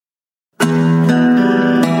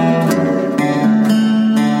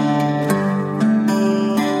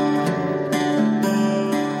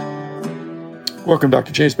Welcome,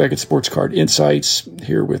 Dr. James Beckett, Sports Card Insights,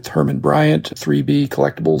 here with Herman Bryant, 3B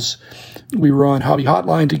Collectibles. We were on Hobby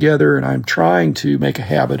Hotline together, and I'm trying to make a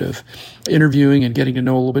habit of interviewing and getting to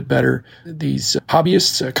know a little bit better these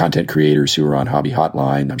hobbyists, content creators who are on Hobby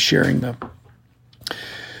Hotline. I'm sharing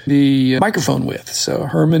the microphone with. So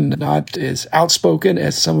Herman, not as outspoken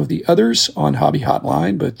as some of the others on Hobby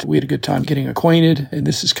Hotline, but we had a good time getting acquainted. And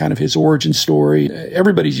this is kind of his origin story.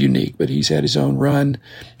 Everybody's unique, but he's had his own run.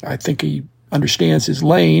 I think he understands his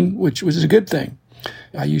lane, which was a good thing.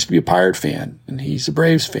 I used to be a Pirate fan, and he's a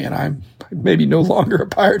Braves fan. I'm maybe no longer a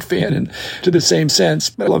Pirate fan to the same sense,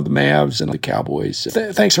 but I love the Mavs and the Cowboys.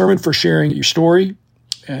 Thanks, Herman, for sharing your story.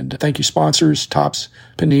 And thank you, sponsors, Topps,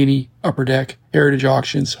 Panini, Upper Deck, Heritage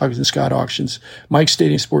Auctions, Huggins & Scott Auctions, Mike's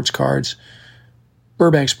Stadium Sports Cards,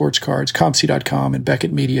 Burbank Sports Cards, ComC.com, and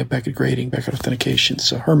Beckett Media, Beckett Grading, Beckett Authentication.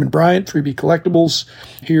 So Herman Bryant, 3B Collectibles.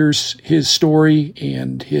 Here's his story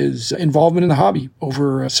and his involvement in the hobby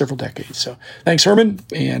over several decades. So thanks, Herman,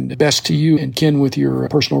 and best to you and Ken with your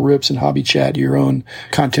personal rips and hobby chat, your own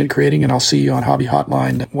content creating, and I'll see you on Hobby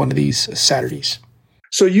Hotline one of these Saturdays.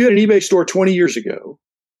 So you had an eBay store 20 years ago.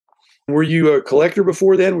 Were you a collector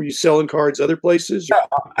before then? Were you selling cards other places?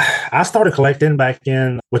 I started collecting back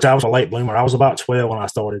in, which I was a late bloomer. I was about 12 when I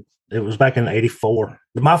started. It was back in 84.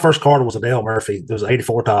 My first card was a Dale Murphy. There was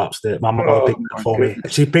 84 Topps that my mom picked up for me.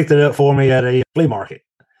 She picked it up for me at a flea market.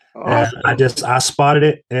 Awesome. I spotted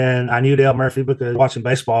it, and I knew Dale Murphy because watching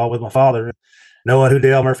baseball with my father, knowing who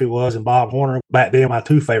Dale Murphy was and Bob Horner, back being my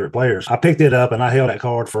two favorite players. I picked it up, and I held that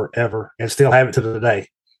card forever and still have it to today.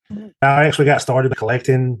 I actually got started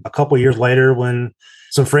collecting a couple of years later when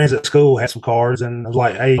some friends at school had some cards, and I was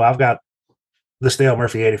like, hey, I've got this Dale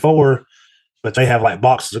Murphy 84, but they have like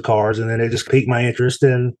boxes of cards, and then it just piqued my interest,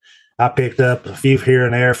 and I picked up a few here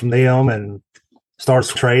and there from them and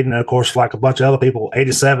started trading. And of course, like a bunch of other people,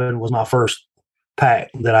 87 was my first pack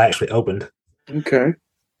that I actually opened. Okay.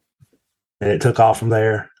 And it took off from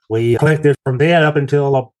there. We collected from then up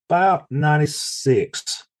until about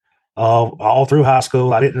 96. All through high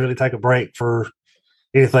school. I didn't really take a break for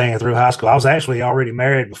anything through high school. I was actually already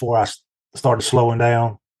married before I started slowing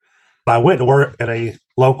down. I went to work at a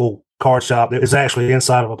local card shop that was actually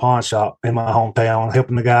inside of a pawn shop in my hometown,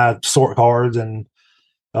 helping the guy sort cards and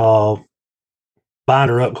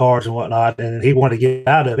binder up cards and whatnot. And he wanted to get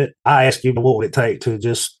out of it. I asked him what would it take to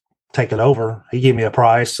just take it over. He gave me a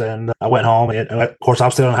price, and I went home. And of course, I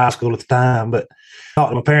was still in high school at the time, but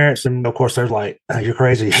talked to my parents, and of course, they're like, "You're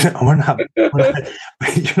crazy. You're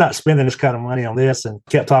not spending this kind of money on this." And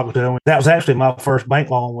kept talking to them. That was actually my first bank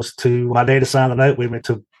loan. Was to my dad signed the note with me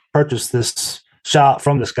to purchase this shop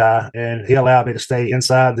from this guy, and he allowed me to stay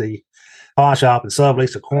inside the pawn shop and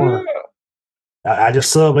sublease a corner. I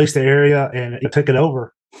just subleased the area and took it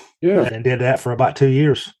over. Yeah, and did that for about 2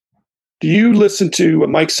 years. Do you listen to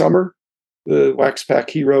Mike Summer, the Wax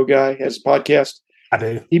Pack Hero guy, has a podcast? I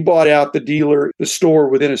do. He bought out the store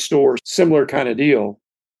within a store, similar kind of deal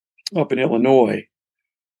up in Illinois.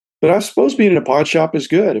 But I suppose being in a pawn shop is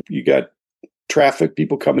good. If you got traffic,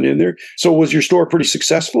 people coming in there. So was your store pretty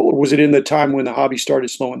successful, or was it in the time when the hobby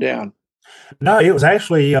started slowing down? No, it was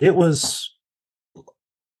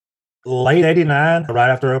late 89, right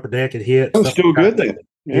after Upper Deck had hit. It was still good then.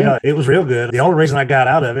 Yeah, it was real good. The only reason I got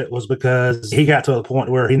out of it was because he got to the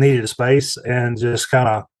point where he needed a space and just kind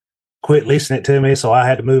of quit leasing it to me. So I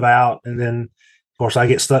had to move out. And then, of course, I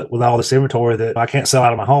get stuck with all this inventory that I can't sell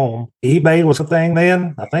out of my home. eBay was a thing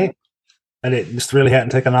then, I think, and it just really hadn't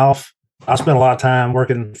taken off. I spent a lot of time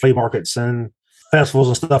working flea markets and festivals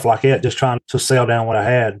and stuff like that, just trying to sell down what I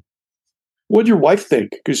had. What did your wife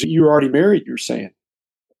think? Because you were already married, you're saying.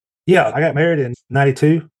 Yeah, I got married in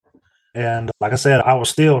 92. And like I said, I was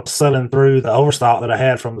still selling through the overstock that I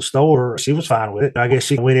had from the store. She was fine with it. I guess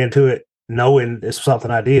she went into it knowing it's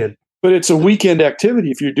something I did. But it's a weekend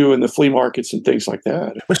activity if you're doing the flea markets and things like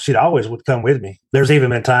that. But she'd always would come with me. There's even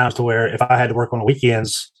been times to where if I had to work on the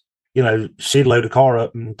weekends, she'd load the car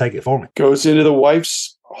up and take it for me. Goes into the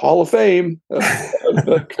wife's Hall of Fame,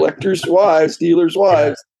 collectors' wives, dealers'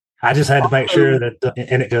 wives. Yeah. I just had to make sure that,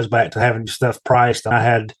 and it goes back to having stuff priced. I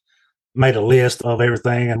had made a list of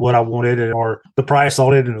everything and what I wanted or the price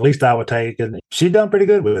on it and the least I would take. And she'd done pretty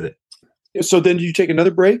good with it. So then did you take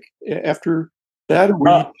another break after that? Or were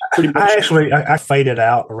you pretty much I faded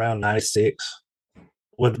out around 96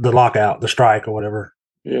 with the lockout, the strike or whatever.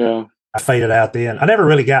 Yeah. I faded out then. I never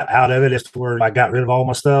really got out of it as to where I got rid of all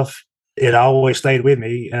my stuff. It always stayed with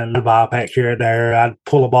me, and I'd buy a pack here and there. I'd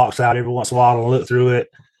pull a box out every once in a while and look through it.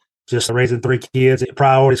 just raising 3 kids.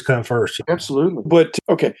 Priorities come first. Absolutely. But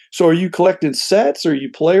okay, so are you collecting sets? Are you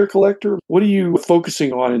player collector? What are you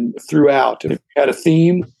focusing on throughout? Have you had a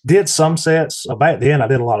theme? Did some sets. Back then, I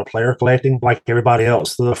did a lot of player collecting, like everybody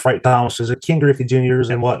else. The Frank Thomases, the Ken Griffey Juniors,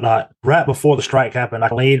 and whatnot. Right before the strike happened,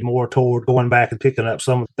 I leaned more toward going back and picking up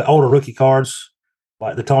some of the older rookie cards,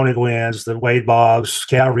 like the Tony Gwynns, the Wade Boggs,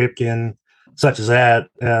 Cal Ripken, such as that,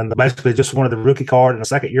 and basically just wanted the rookie card and a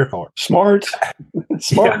second-year card. Smart.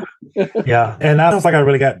 Smart. Yeah. And I don't think I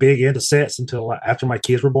really got big into sets until after my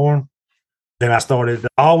kids were born. Then I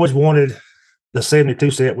always wanted the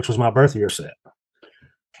 72 set, which was my birth year set.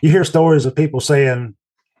 You hear stories of people saying,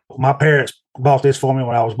 my parents bought this for me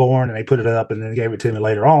when I was born, and they put it up and then gave it to me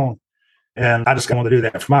later on. And I just wanted to do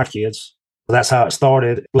that for my kids. So that's how it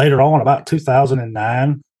started. Later on, about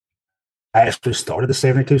 2009, I actually started the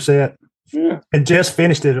 72 set. Yeah. And just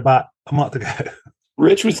finished it about a month ago.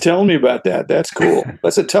 Rich was telling me about that. That's cool.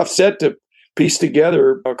 That's a tough set to piece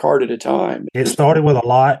together a card at a time. It started with a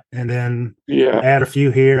lot, and then add a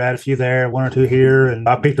few here, add a few there, 1 or 2 here. And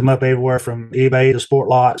I picked them up everywhere from eBay to Sport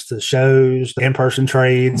Lots to shows, to in-person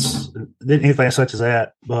trades, anything such as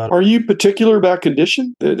that. But are you particular about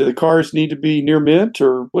condition? Do the cards need to be near mint,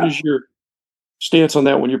 or what is your stance on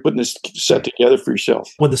that when you're putting this set together for yourself?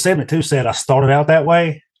 With the 72 set, I started out that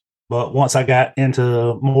way. But once I got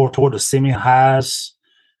into more toward the semi-highs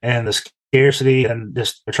and the scarcity and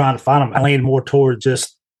just trying to find them, I leaned more toward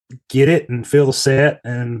just get it and fill the set.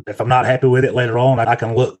 And if I'm not happy with it later on, I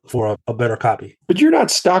can look for a better copy. But you're not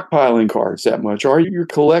stockpiling cards that much, are you? You're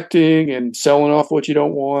collecting and selling off what you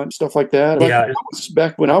don't want, stuff like that? Yeah.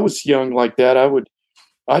 Back when I was young like that,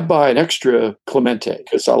 I'd buy an extra Clemente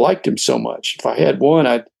because I liked him so much. If I had one,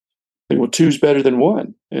 I'd think, well, 2's better than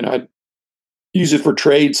 1. And I'd use it for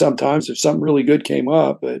trade sometimes if something really good came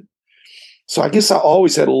up. But so I guess I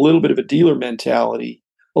always had a little bit of a dealer mentality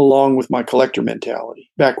along with my collector mentality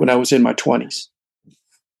back when I was in my 20s.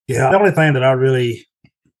 Yeah. The only thing that I really,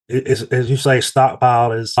 is, as you say,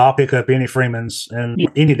 stockpile is I'll pick up any Freemans and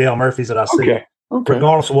any Dale Murphys that I see. Okay.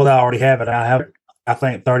 Regardless of whether I already have it. I have, I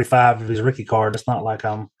think, 35 of his rookie card. It's not like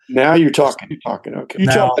I'm. Now you're talking. Okay. You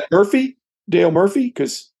talking about Murphy? Dale Murphy?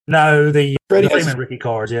 Because no, the Freeman rookie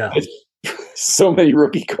cards, yeah. So many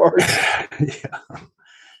rookie cards.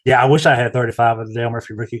 Yeah, I wish I had 35 of the Dale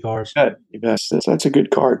Murphy rookie cards. That's a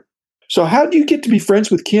good card. So how do you get to be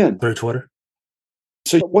friends with Ken? Through Twitter.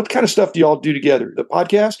 So what kind of stuff do y'all do together? The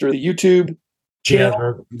podcast or the YouTube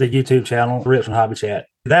channel? Yeah, the YouTube channel, Richmond Hobby Chat.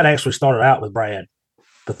 That actually started out with Brad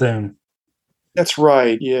Bethune. That's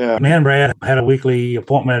right, yeah. Me and Brad had a weekly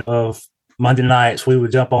appointment of Monday nights. We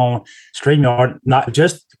would jump on StreamYard.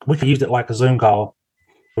 We could use it like a Zoom call.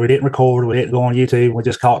 We didn't record. We didn't go on YouTube. We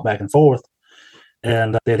just talked back and forth.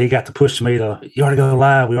 And then he got to push me to, you ought to go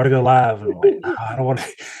live. We ought to go live. And I'm like, no,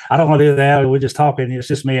 I don't want to do that. We're just talking. It's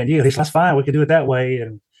just me and you. He said, that's fine. We can do it that way.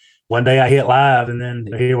 And one day I hit live, and then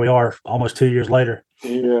here we are almost 2 years later.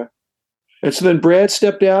 Yeah. And so then Brad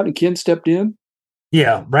stepped out and Ken stepped in?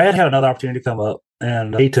 Yeah. Brad had another opportunity to come up,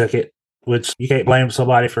 and he took it, which you can't blame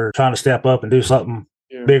somebody for trying to step up and do something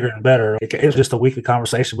bigger and better. It was just a weekly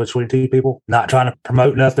conversation between 2 people, not trying to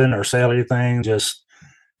promote nothing or sell anything, just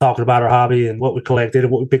talking about our hobby and what we collected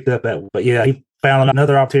and what we picked up at. But yeah, he found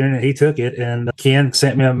another opportunity and he took it. And Ken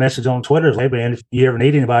sent me a message on Twitter. Hey, man, if you ever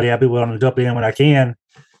need anybody, I'd be willing to jump in when I can.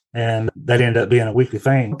 And that ended up being a weekly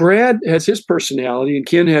thing. Brad has his personality and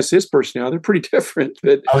Ken has his personality. They're pretty different.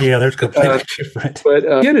 But, oh, yeah, they're completely different. But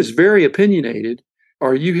Ken is very opinionated.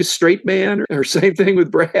 Are you his straight man, or same thing with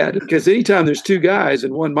Brad? Because anytime there's 2 guys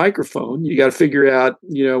and 1 microphone, you got to figure out,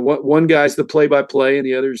 what one guy's the play-by-play and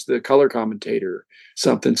the other's the color commentator or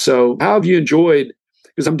something. So how have you enjoyed,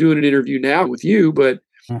 because I'm doing an interview now with you, but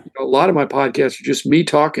a lot of my podcasts are just me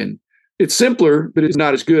talking. It's simpler, but it's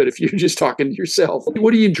not as good if you're just talking to yourself.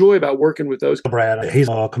 What do you enjoy about working with those? Brad, he's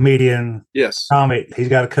a comedian. Yes. Comic. He's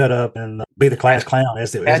got to cut up and be the class clown.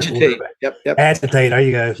 Agitate. Yep. Agitate. There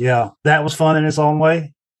you go. Yeah. That was fun in its own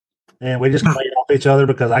way. And we just played off each other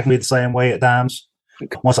because I can be the same way at times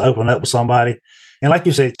once I open up with somebody. And like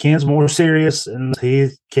you said, Ken's more serious and he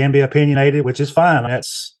can be opinionated, which is fine.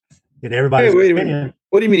 That's everybody's opinion.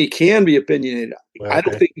 What do you mean he can be opinionated? Well, okay. I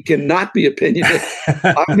don't think he cannot be opinionated.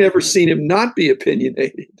 I've never seen him not be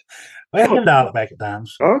opinionated. Well, I can dial it back at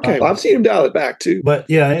times. Okay. I've seen him dial it back too. But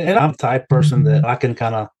yeah, and I'm the type of person that I can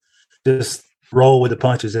kind of just roll with the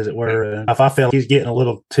punches, as it were. And if I feel he's getting a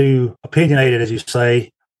little too opinionated, as you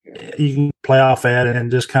say, you can play off that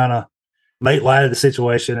and just kind of make light of the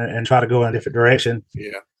situation and try to go in a different direction.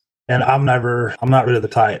 Yeah. And I'm not really the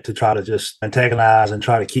type to try to just antagonize and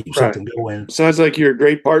try to keep something going. Sounds like you're a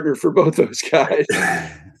great partner for both those guys.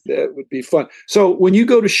 That would be fun. So when you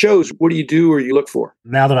go to shows, what do you do or you look for?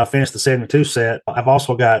 Now that I finished the 72 set, I've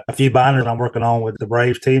also got a few binders I'm working on with the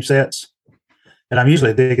Braves team sets. And I'm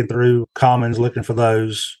usually digging through commons, looking for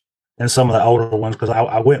those and some of the older ones, because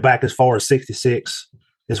I went back as far as 66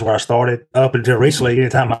 is where I started. Up until recently,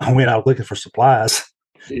 anytime I went, I was looking for supplies,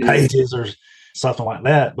 pages or something like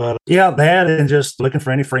that. But yeah, that and just looking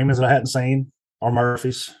for any Freemans that I hadn't seen or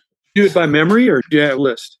Murphys. Do it by memory or do you have a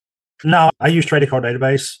list? No, I use Trading Card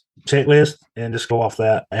Database checklist and just go off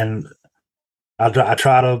that. And I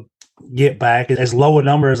try to get back as low a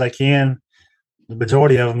number as I can. The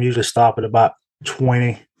majority of them usually stop at about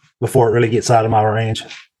 20 before it really gets out of my range.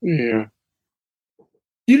 Yeah.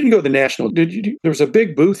 You didn't go to the National, did you? There was a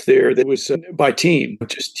big booth there that was by team,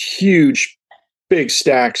 just huge, big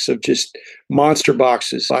stacks of just monster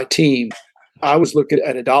boxes by team. I was looking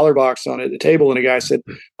at a dollar box on the table, and a guy said,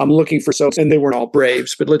 I'm looking for some, and they weren't all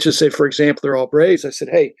Braves, but let's just say, for example, they're all Braves. I said,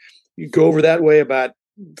 hey, you go over that way about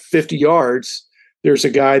 50 yards. There's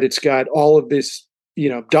a guy that's got all of this,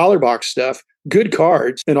 dollar box stuff, good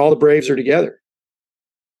cards, and all the Braves are together.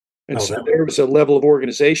 And so there was a level of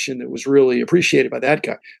organization that was really appreciated by that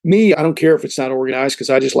guy. Me, I don't care if it's not organized because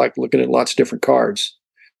I just like looking at lots of different cards.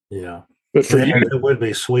 Yeah. But for you, it would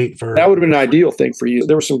be sweet that would have been an ideal thing for you.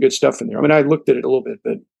 There was some good stuff in there. I mean, I looked at it a little bit,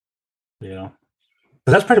 but yeah.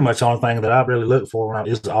 But that's pretty much the only thing that I really look for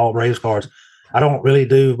is all Braves cards. I don't really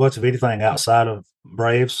do much of anything outside of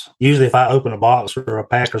Braves. Usually if I open a box or a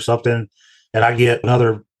pack or something and I get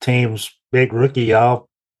another team's big rookie, I'll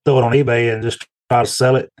throw it on eBay and just try to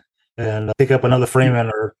sell it and pick up another Freeman.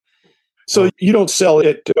 So you don't sell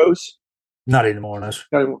it to those? Not anymore.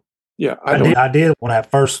 No. Yeah. I did when I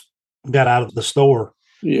first got out of the store.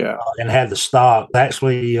 Yeah. And had the stock.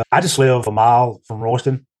 Actually, I just live a mile from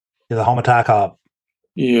Royston in the home of Ty Cobb.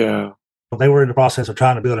 Yeah. They were in the process of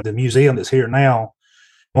trying to build the museum that's here now.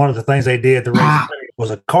 One of the things they did was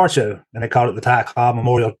a card show, and they called it the Ty Cobb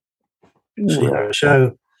Memorial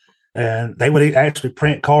Show. And they would actually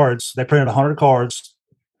print cards. They printed 100 cards.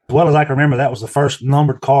 As well as I can remember, that was the first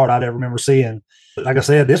numbered card I'd ever remember seeing. But like I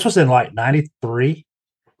said, this was in like 93,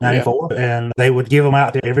 94. Yeah. And they would give them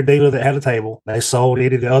out to every dealer that had a table. They sold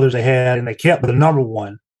any of the others they had, and they kept the number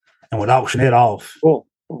one and would auction it off. Cool.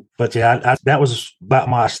 But yeah, that was about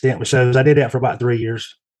my stint with shows. I did that for about 3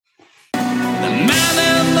 years. The